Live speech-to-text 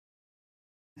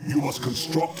You must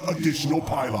construct additional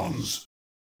pylons.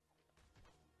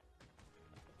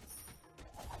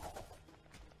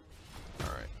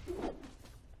 Alright.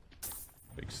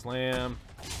 Big slam,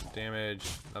 damage,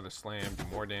 another slam, do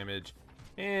more damage,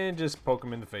 and just poke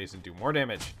him in the face and do more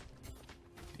damage.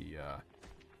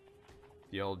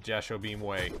 The old Jasho Beam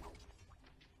way.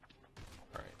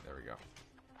 Alright, there we go.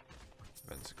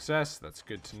 Event success, that's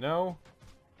good to know.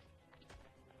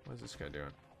 What is this guy doing?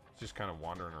 He's just kind of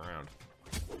wandering around.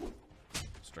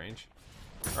 Strange.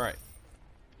 Alright.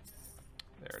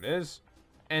 There it is.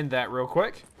 End that real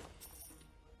quick.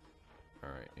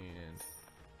 Alright, and...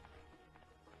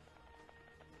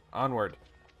 onward.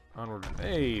 Onward.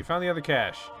 Hey, found the other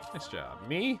cache. Nice job.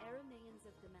 Me?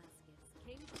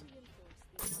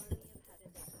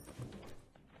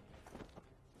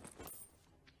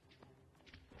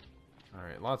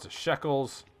 Alright, lots of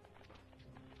shekels.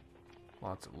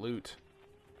 Lots of loot.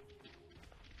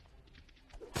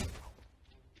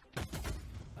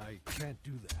 I can't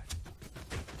do that.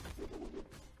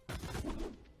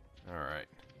 Alright.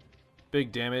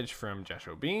 Big damage from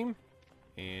Jasho Beam.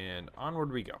 And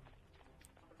onward we go.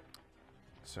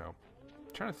 So,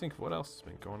 I'm trying to think of what else has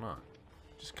been going on.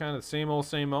 Just kind of the same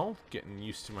old, getting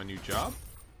used to my new job.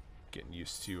 Getting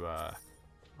used to my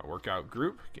workout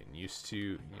group. Getting used to,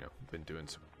 you know, been doing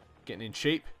some, getting in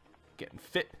shape. Getting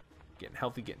fit. Getting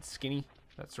healthy, getting skinny.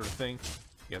 That sort of thing.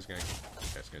 You guys gonna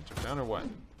jump down or what?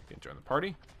 Gonna join the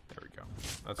party? There we go.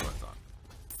 That's what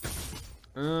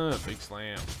I thought. Big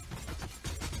slam.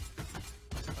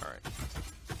 Alright.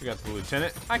 We got the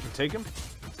lieutenant. I can take him.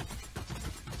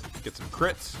 Get some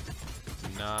crits.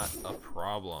 Not a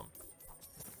problem.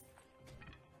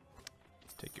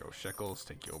 Take your shekels.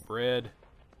 Take your bread.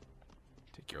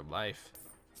 Take your life.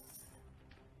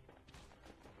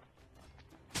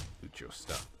 Loot your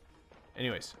stuff.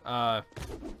 Anyways, yeah,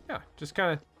 just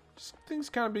things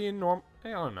kind of being normal.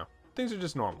 I don't know. Things are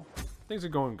just normal. Things are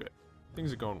going good.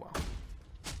 Things are going well.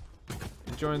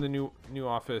 Enjoying the new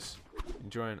office.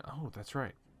 Enjoying. Oh, that's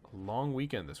right. A long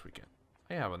weekend this weekend.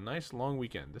 I have a nice long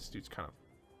weekend. This dude's kind of.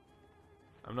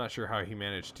 I'm not sure how he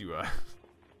managed to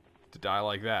to die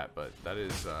like that, but that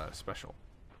is special.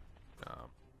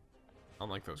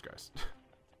 Unlike those guys.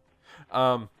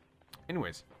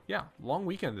 Anyways, yeah, long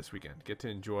weekend this weekend. Get to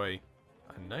enjoy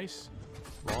a nice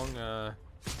long.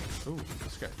 Ooh,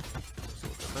 this guy. Looks a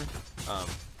little different.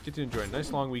 Get to enjoy a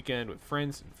nice long weekend with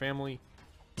friends and family.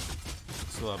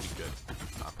 So that'll be good.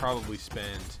 I'll probably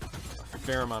spend a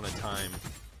fair amount of time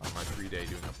on my free day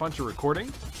doing a bunch of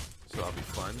recording. So that'll be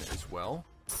fun as well.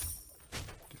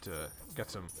 Got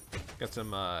some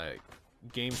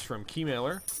games from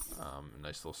Keymailer.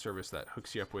 Nice little service that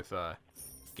hooks you up with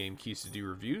game keys to do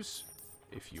reviews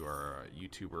if you are a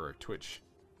YouTuber or a Twitch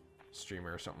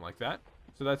streamer or something like that.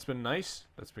 So that's been nice.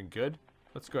 That's been good.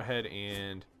 Let's go ahead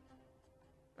and...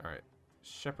 Alright.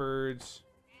 Shepherds.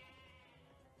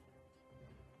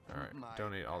 Alright.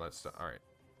 Donate all that stuff. Alright.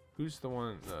 Who's the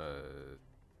one...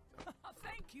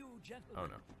 Thank you, gentlemen. Oh,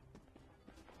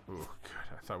 no. Ooh, good.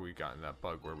 I thought we'd gotten that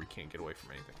bug where we can't get away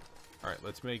from anything. Alright,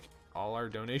 let's make all our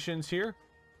donations here.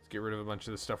 Let's get rid of a bunch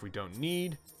of the stuff we don't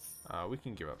need. We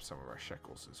can give up some of our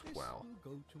shekels as well.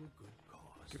 Go to a good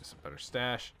cause. Give us a better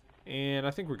stash. And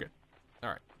I think we're good.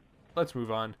 Alright, let's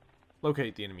move on.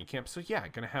 Locate the enemy camp. So yeah,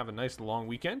 gonna have a nice long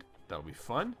weekend. That'll be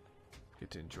fun.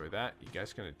 Get to enjoy that. You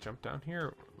guys gonna jump down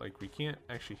here? Like, we can't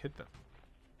actually hit them.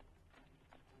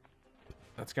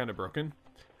 That's kind of broken.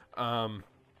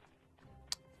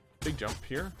 Big jump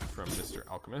here from Mr.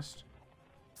 Alchemist.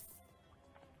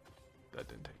 That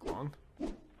didn't take long.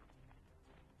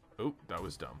 Oh, that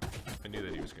was dumb. I knew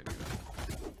that he was going to do that.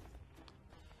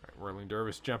 Alright, Whirling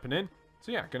Dervish jumping in.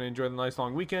 So yeah, going to enjoy the nice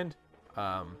long weekend.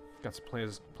 Got some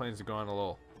plans to go on a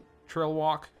little trail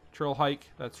walk, trail hike,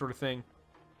 that sort of thing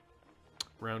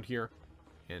around here.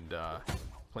 And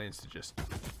plans to just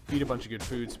eat a bunch of good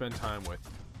food, spend time with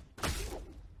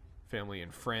family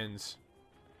and friends.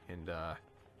 And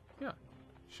yeah,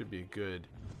 should be a good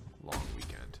long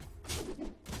weekend.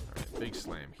 Alright, big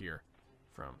slam here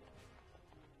from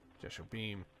Jasho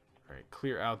Beam. Alright,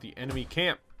 clear out the enemy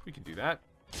camp. We can do that.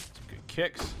 Some good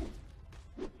kicks.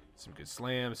 Some good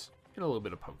slams. And a little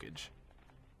bit of pokage.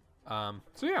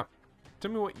 So yeah.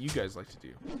 Tell me what you guys like to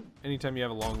do. Anytime you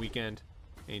have a long weekend.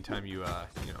 Anytime you,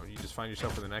 you just find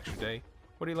yourself with an extra day.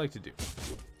 What do you like to do?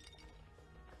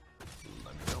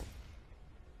 Let me know.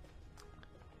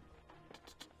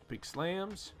 Big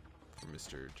slams from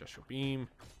Mr. Jasho Beam.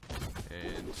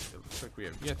 And it looks like we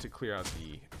have yet to clear out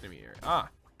the enemy area. Ah!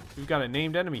 We've got a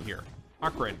named enemy here.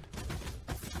 Akren.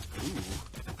 Ooh.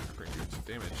 Akren doing some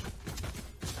damage.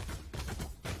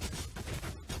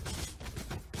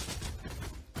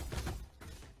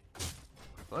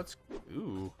 let's.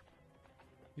 Ooh.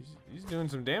 He's doing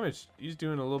some damage. He's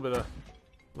doing a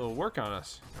little work on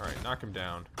us. All right, knock him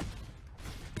down.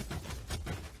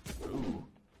 Ooh.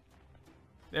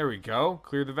 There we go.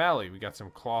 Clear the valley. We got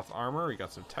some cloth armor. We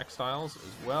got some textiles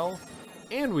as well.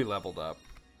 And we leveled up.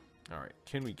 All right,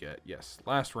 can we get, yes,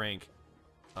 last rank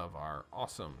of our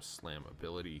awesome slam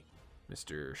ability,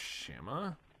 Mr.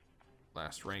 Shama.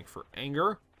 Last rank for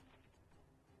anger.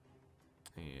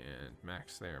 And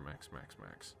max there, max.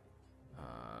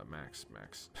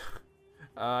 Max.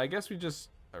 I guess we just,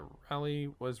 rally,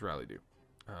 what does rally do?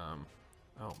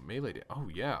 Oh, melee, oh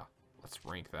yeah, let's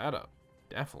rank that up,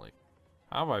 definitely.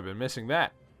 How have I been missing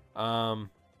that?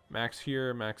 Max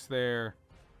here, max there.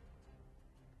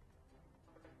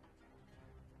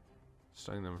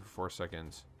 Stunning them for 4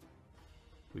 seconds.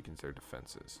 Weakens their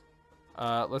defenses.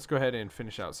 Let's go ahead and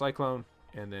finish out Cyclone.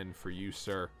 And then for you,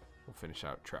 sir, we'll finish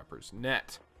out Trapper's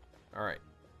Net. Alright.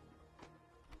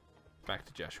 Back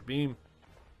to Joshua Beam.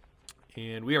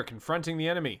 And we are confronting the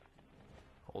enemy.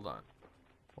 Hold on.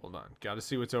 Gotta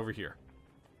see what's over here.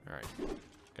 Alright.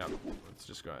 Let's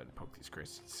just go ahead and poke these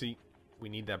crates. See, we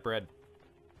need that bread.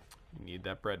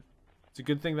 It's a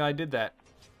good thing that I did that.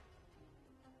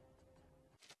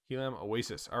 Helam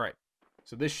Oasis. Alright.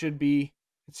 So this should be...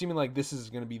 It's seeming like this is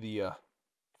going to be the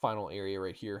final area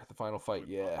right here. The final fight,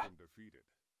 yeah. Defeated,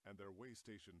 and their way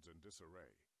stations in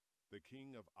disarray, the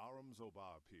king of Aram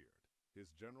Zobah appeared,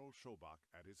 his general Shobak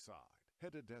at his side.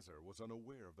 Hadadezer was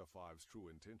unaware of the Five's true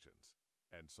intentions,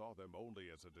 and saw them only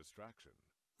as a distraction.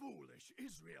 Foolish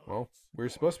Israelites. Well,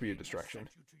 we're supposed to be a distraction.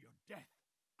 Sent you to your death.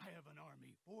 I have an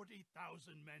army 40,000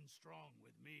 men strong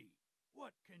with me.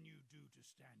 What can you do to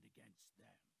stand against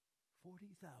them?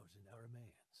 40,000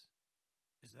 Arameans.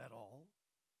 Is that all?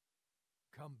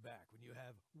 Come back when you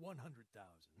have 100,000.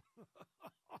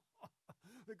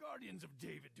 The guardians of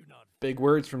David do not. Big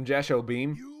words from Joshua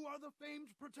Beam. You are the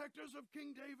famed protectors of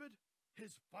King David?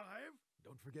 His 5?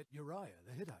 Don't forget Uriah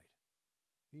the Hittite.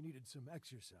 He needed some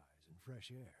exercise and fresh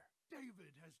air.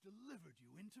 David has delivered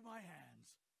you into my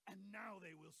hands, and now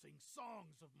they will sing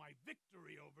songs of my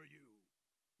victory over you.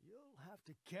 You'll have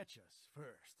to catch us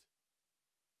first.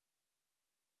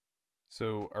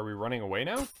 So, are we running away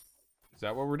now? Is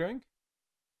that what we're doing?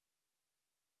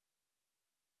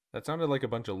 That sounded like a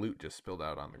bunch of loot just spilled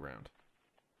out on the ground.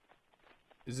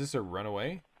 Is this a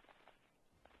runaway?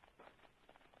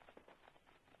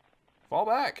 Fall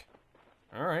back!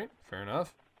 Alright, fair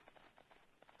enough.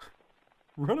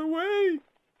 Run away!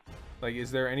 Like, is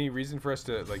there any reason for us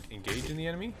to, like, engage in the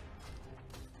enemy?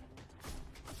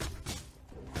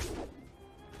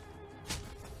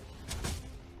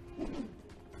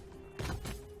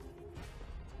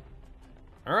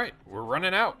 Alright, we're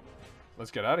running out.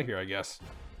 Let's get out of here, I guess.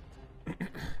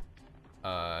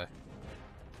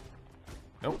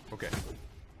 Nope, okay.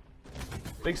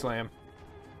 Big slam.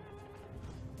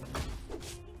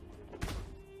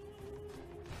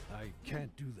 I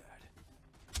can't do that.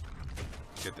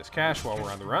 Get this cash while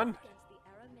we're on the run. Against the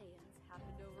Arameans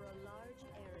happened over a large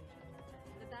area.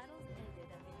 The battles ended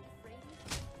at the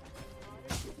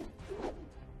Euphrates.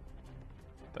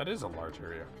 That is a large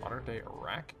area. Modern day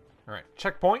Iraq. Alright,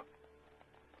 checkpoint.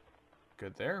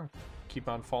 Good there. Keep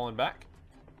on falling back.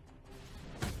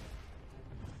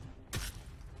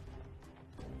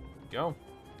 Go.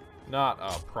 Not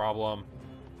a problem.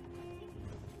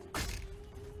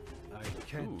 I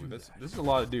can't do that. This is a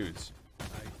lot of dudes.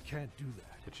 I can't do that.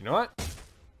 But you know what?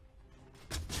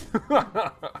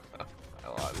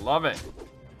 I love it.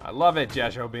 I love it,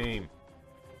 Joshua Beam.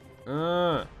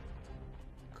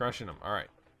 Crushing them. Alright.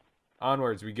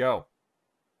 Onwards we go.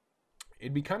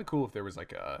 It'd be kind of cool if there was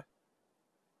like a...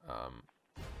 I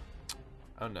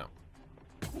don't know.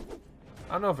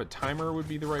 I don't know if a timer would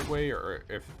be the right way, or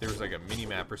if there was like a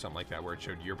mini-map or something like that where it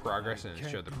showed your progress and it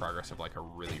showed the progress of like a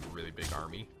really, really big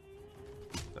army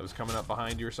that was coming up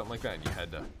behind you or something like that, and you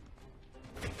had to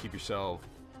keep yourself...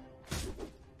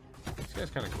 These guys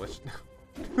kind of glitched.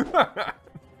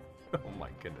 Oh my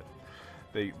goodness.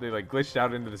 They like glitched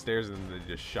out into the stairs and then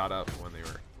they just shot up when they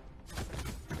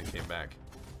came back,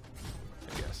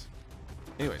 I guess.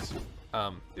 Anyways,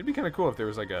 it'd be kind of cool if there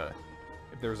was like a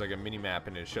mini map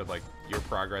and it showed like your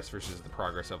progress versus the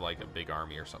progress of like a big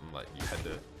army or something that you had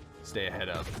to stay ahead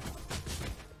of.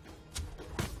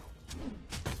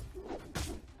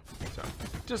 So,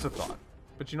 just a thought.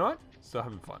 But you know what? Still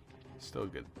having fun. Still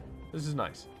good. This is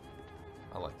nice.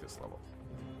 I like this level.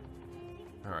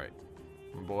 Alright.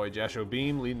 My boy Joshua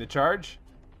Beam leading the charge.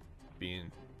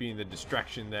 Being the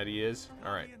distraction that he is.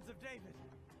 Alright. Guardians of David,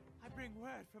 I bring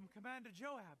word from Commander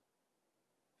Joab.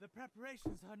 The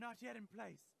preparations are not yet in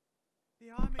place.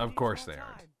 The army Of needs course more they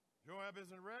aren't. time. Joab lab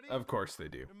isn't ready? Of course they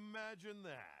do. Imagine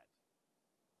that.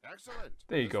 Excellent.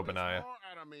 There you This go, means Benaiah. more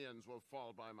Arameans will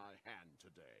fall by my hand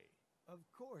today. Of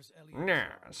course, Eleazar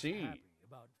Nah, is see. happy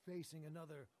about facing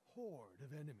another horde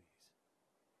of enemies.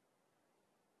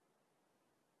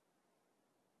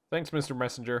 Thanks, Mr.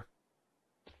 Messenger.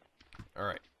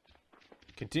 Alright.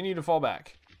 Continue to fall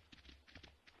back.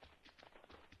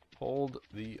 Hold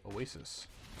the oasis.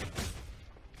 There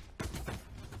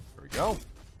we go.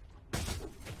 There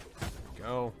we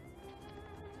go.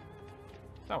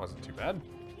 That wasn't too bad.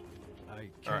 I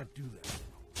can't do that.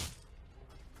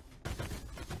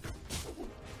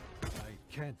 I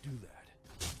can't do that.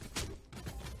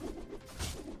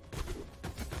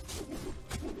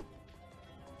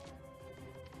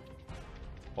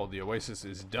 Hold the oasis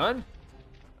is done.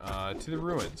 To the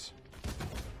ruins.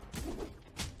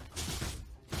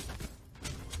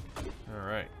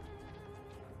 Alright.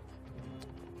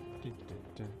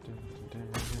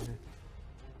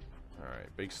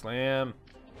 Alright, big slam.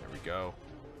 There we go.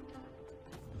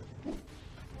 There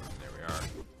we are.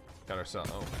 Got ourselves.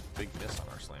 Oh, big miss on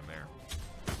our slam there.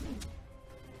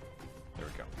 There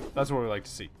we go. That's what we like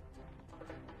to see.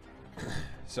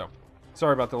 So,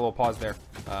 sorry about the little pause there.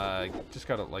 Just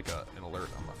got an alert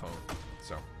on my phone.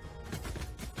 So,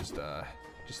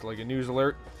 just like a news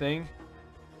alert thing.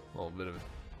 A little bit of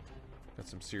got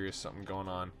some serious something going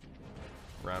on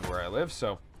around where I live.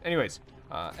 So, anyways,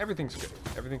 everything's good.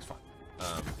 Everything's fine.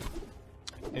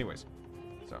 Anyways,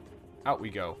 so out we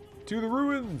go to the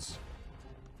ruins.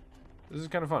 This is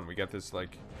kind of fun. We got this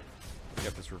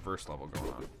reverse level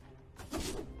going on.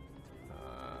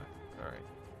 All right.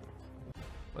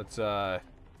 Let's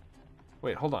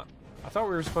wait. Hold on. I thought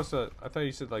we were supposed to. I thought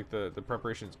you said like the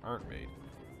preparations aren't made.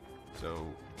 So.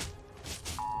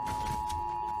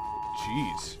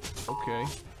 Jeez. Okay.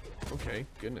 Okay.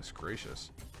 Goodness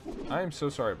gracious. I am so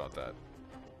sorry about that.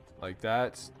 Like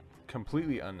that's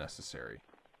completely unnecessary.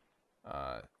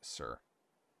 Sir.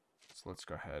 So let's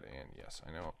go ahead and yes,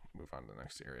 I know. Move on to the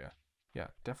next area. Yeah,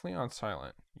 definitely on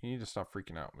silent. You need to stop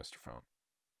freaking out, Mr. Phone.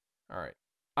 All right.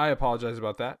 I apologize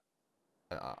about that.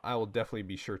 I will definitely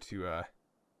be sure to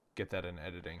get that in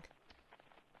editing.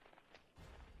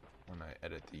 When I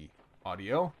edit the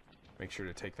audio, make sure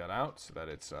to take that out so that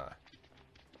it's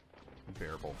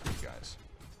bearable for you guys.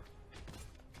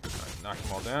 All right, knock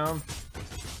them all down.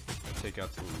 Take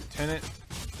out the lieutenant.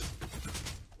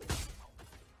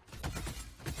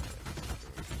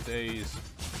 Days.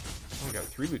 Oh, we got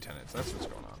 3 lieutenants. That's what's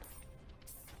going on. All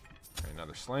right,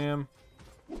 another slam.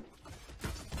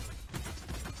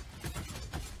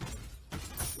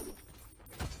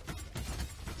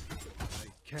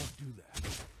 Can't do that.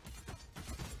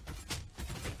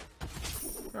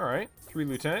 Alright, 3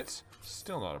 lieutenants.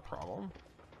 Still not a problem.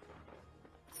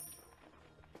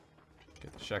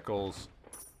 Get the shekels.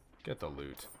 Get the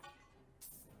loot.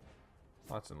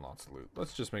 Lots and lots of loot.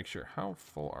 Let's just make sure. How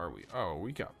full are we? Oh,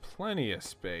 we got plenty of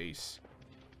space.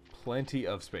 Plenty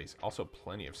of space. Also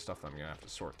plenty of stuff that I'm going to have to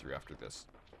sort through after this.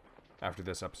 After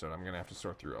this episode, I'm going to have to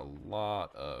sort through a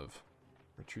lot of...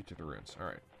 Retreat to the ruins.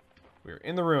 Alright. We're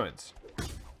in the ruins.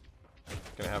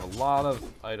 Gonna have a lot of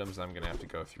items I'm gonna have to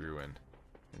go through and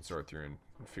sort through and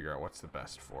figure out what's the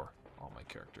best for all my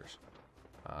characters.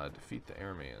 Defeat the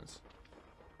Aramans.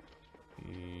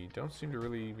 We don't seem to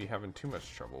really be having too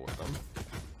much trouble with them.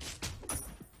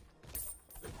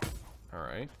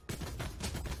 Alright.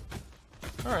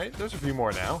 Alright, there's a few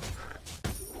more now.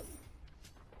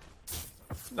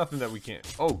 Nothing that we can't...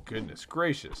 Oh, goodness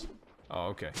gracious. Oh,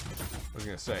 okay. I was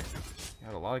gonna say, you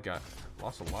had a lot of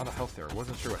lost a lot of health there. I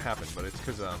wasn't sure what happened, but it's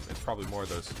because it's probably more of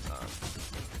those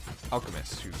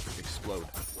alchemists who explode.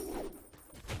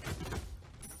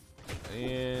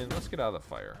 And let's get out of the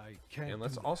fire. And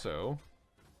let's also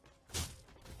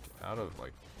get out of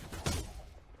like.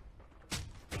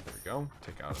 There we go.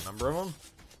 Take out a number of them.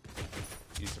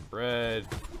 Eat some bread.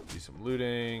 Do some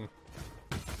looting.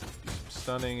 Do some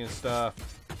stunning and stuff.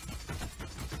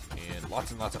 And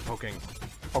lots of poking.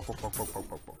 Poke, poke, poke, poke, poke,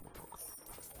 poke, poke.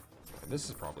 And this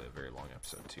is probably a very long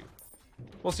episode too.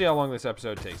 We'll see how long this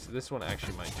episode takes. This one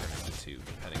actually might turn into 2,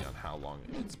 depending on how long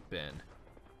it's been.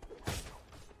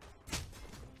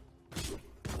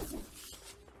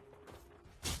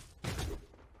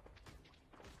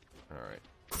 Alright.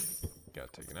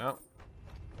 Got taken out.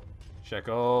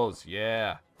 Shekels,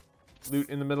 yeah. Loot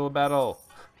in the middle of battle.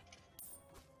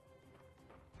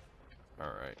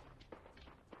 Alright.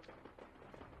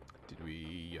 Did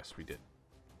we? Yes, we did.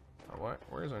 Oh, what?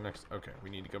 Where's our next? Okay, we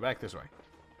need to go back this way.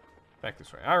 Back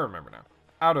this way. I remember now.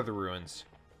 Out of the ruins.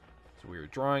 So we were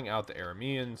drawing out the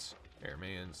Arameans, and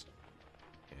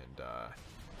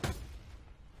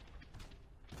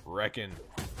reckon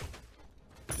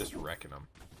just wrecking them.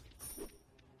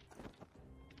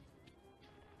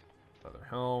 Leather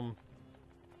helm.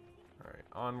 Alright,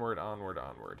 onward, onward,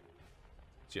 onward.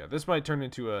 So yeah, this might turn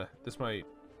into a...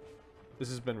 This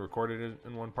has been recorded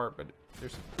in one part, but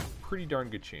there's a pretty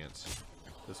darn good chance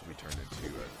this will be turned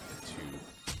into a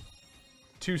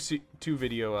two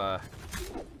video,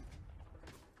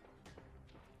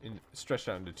 stretched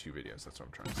out into 2 videos. That's what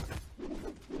I'm trying to say.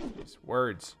 Jeez,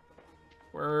 words.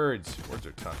 Words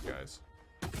are tough, guys.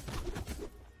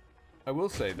 I will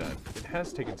say that it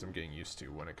has taken some getting used to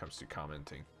when it comes to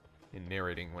commenting and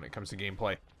narrating when it comes to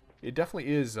gameplay. It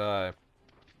definitely is, you know,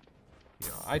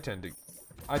 I tend to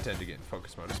get in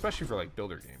focus mode, especially for like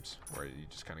builder games where you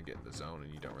just kind of get in the zone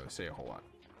and you don't really say a whole lot.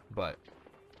 But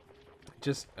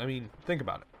just, I mean, think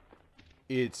about it.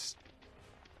 It's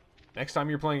next time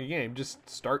you're playing a game, just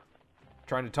start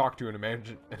trying to talk to an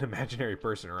imaginary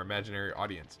person or imaginary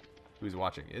audience who's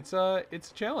watching. It's a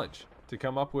challenge to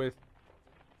come up with.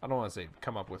 I don't want to say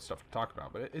come up with stuff to talk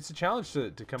about, but it's a challenge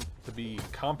to be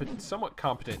somewhat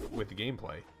competent with the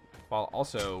gameplay, while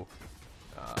also,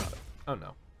 I don't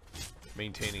know,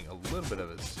 maintaining a little bit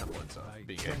of a semblance of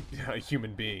being a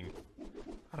human being.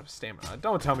 Out of stamina.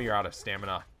 Don't tell me you're out of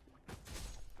stamina.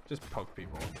 Just poke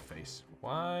people in the face.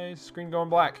 Why is the screen going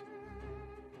black?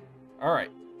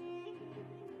 Alright.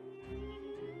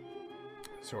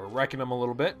 So we're wrecking them a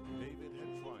little bit. David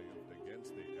had triumphed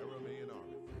against the Aramean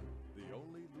army. The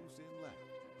only loose end left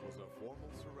was a formal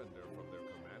surrender from their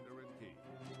commander-in-chief.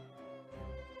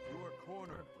 You are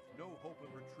cornered with no hope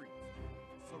of retreat.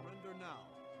 Surrender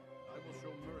now. I will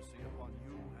show mercy upon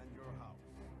you and your house.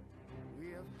 We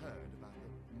have heard about the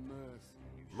mercy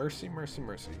you Mercy, mercy,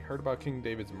 mercy. Heard about King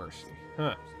David's mercy.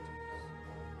 Huh.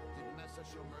 Did Messa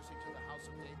show mercy to the house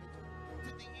of David?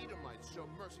 Did the Edomites show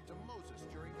mercy to Moses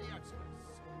during the Exodus?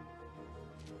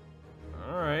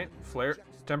 Alright.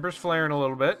 Temper's flaring a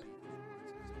little bit.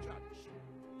 Judge.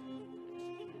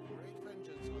 Great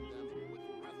vengeance on them with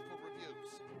wrathful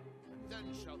rebukes, and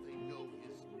then shall they know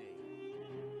his name.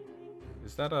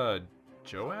 Is that a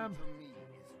Joab? To me,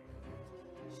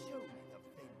 Israel. Show me the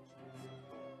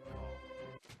vengeance of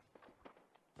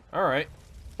God. Alright.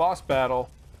 Boss battle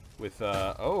with,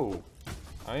 oh.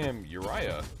 I am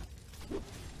Uriah.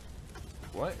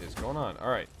 What is going on?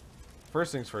 Alright.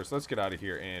 First things first, let's get out of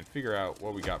here and figure out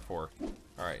what we got for.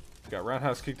 Alright. We got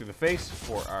roundhouse kick to the face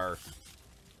for our...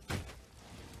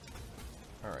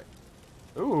 Alright.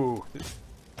 Ooh. This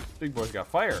big boy's got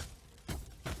fire.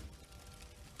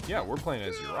 Yeah, we're playing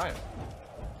as Uriah.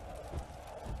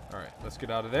 Alright, let's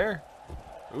get out of there.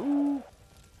 Ooh.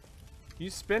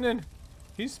 He's spinning.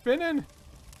 He's spinning.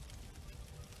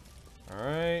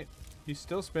 Alright. He's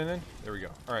still spinning. There we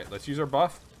go. Alright, let's use our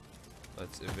buff.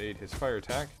 Let's evade his fire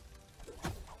attack.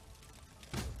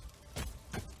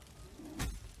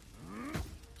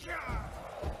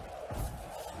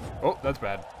 Oh, that's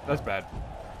bad. That's bad.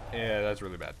 Yeah, that's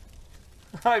really bad.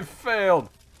 I failed.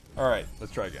 Alright,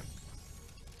 let's try again.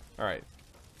 Alright.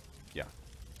 Yeah.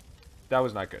 That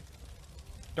was not good.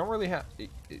 Don't really have...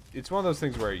 It's one of those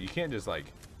things where you can't just, like...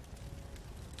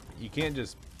 You can't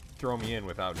just throw me in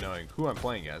without knowing who I'm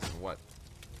playing as and what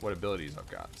abilities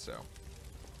I've got, so...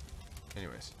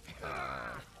 Anyways.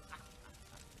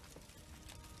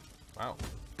 Wow.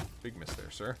 Big miss there,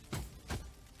 sir.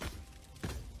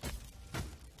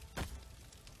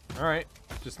 Alright.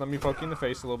 Just let me poke you in the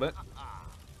face a little bit.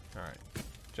 Alright.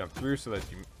 Jump through so that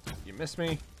you miss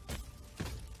me.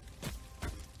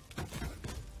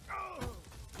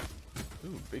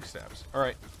 Ooh, big stabs.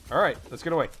 Alright. Alright. Let's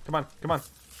get away. Come on. Come on.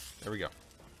 There we go.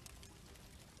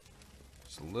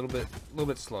 Just a little bit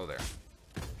slow there.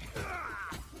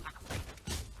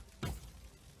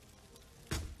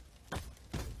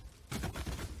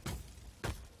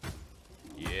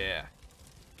 Yeah.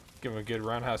 Give him a good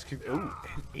roundhouse kick. Ooh,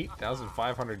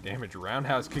 8,500 damage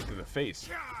roundhouse kick to the face.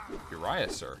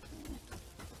 Uriah, sir.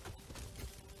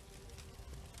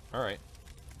 Alright.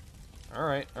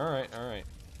 Alright, alright, alright.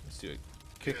 Let's do a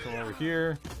kick from over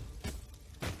here.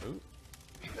 Ooh.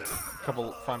 A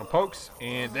couple final pokes,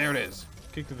 and there it is.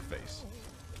 Kick to the face.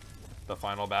 The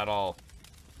final battle.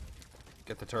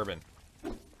 Get the turban.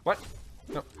 What?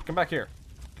 No, come back here.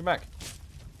 Come back.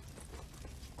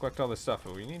 Collect all this stuff,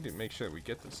 but we need to make sure that we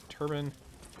get this turban.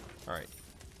 Alright.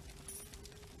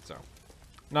 So,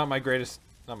 not my greatest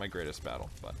battle,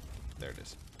 but there it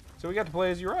is. So we got to play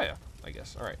as Uriah, I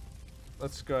guess. Alright.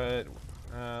 Let's go ahead.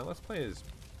 Let's play as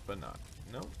Benaiah.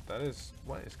 No, that is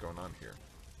what is going on here.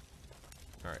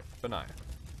 Alright, Benaiah.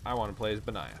 I want to play as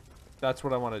Benaiah. That's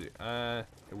what I want to do.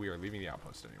 We are leaving the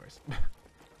outpost anyways.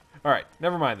 Alright,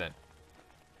 never mind then.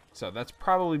 So that's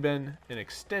probably been an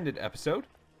extended episode.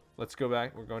 let's go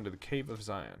back. We're going to the Cave of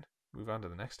Zion. Move on to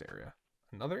the next area.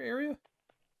 Another area?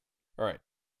 Alright.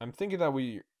 I'm thinking that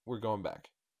we're going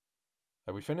back.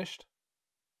 Have we finished?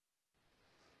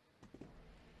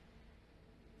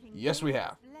 King Yes, we David's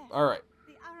have. left. Alright.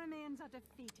 The Arameans are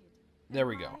defeated. There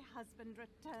we and go. my husband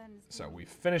returns to So me. we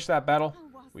finished that battle. How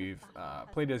was the We've battle,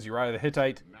 played as Uriah the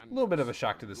Hittite. A little bit of a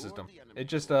shock to the system. It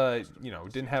just, you know,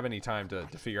 didn't have any time to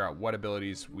figure out what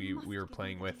abilities we were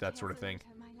playing with, that sort of thing.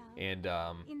 And,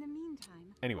 In the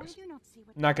meantime, anyways, why do you not see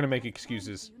what not going to David make has planned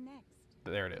excuses. for you next?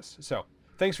 There it is. So,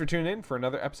 thanks for tuning in for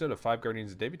another episode of 5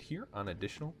 Guardians of David here on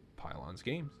Additional Pylons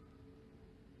Games.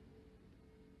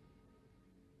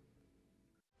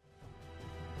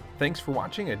 Thanks for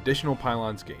watching Additional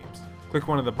Pylons Games. Click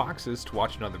one of the boxes to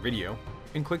watch another video,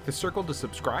 and click the circle to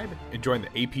subscribe and join the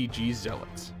APG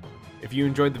Zealots. If you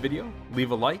enjoyed the video,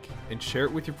 leave a like and share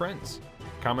it with your friends.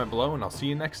 Comment below and I'll see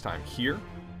you next time here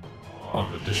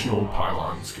on Additional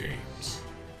Pylons Games.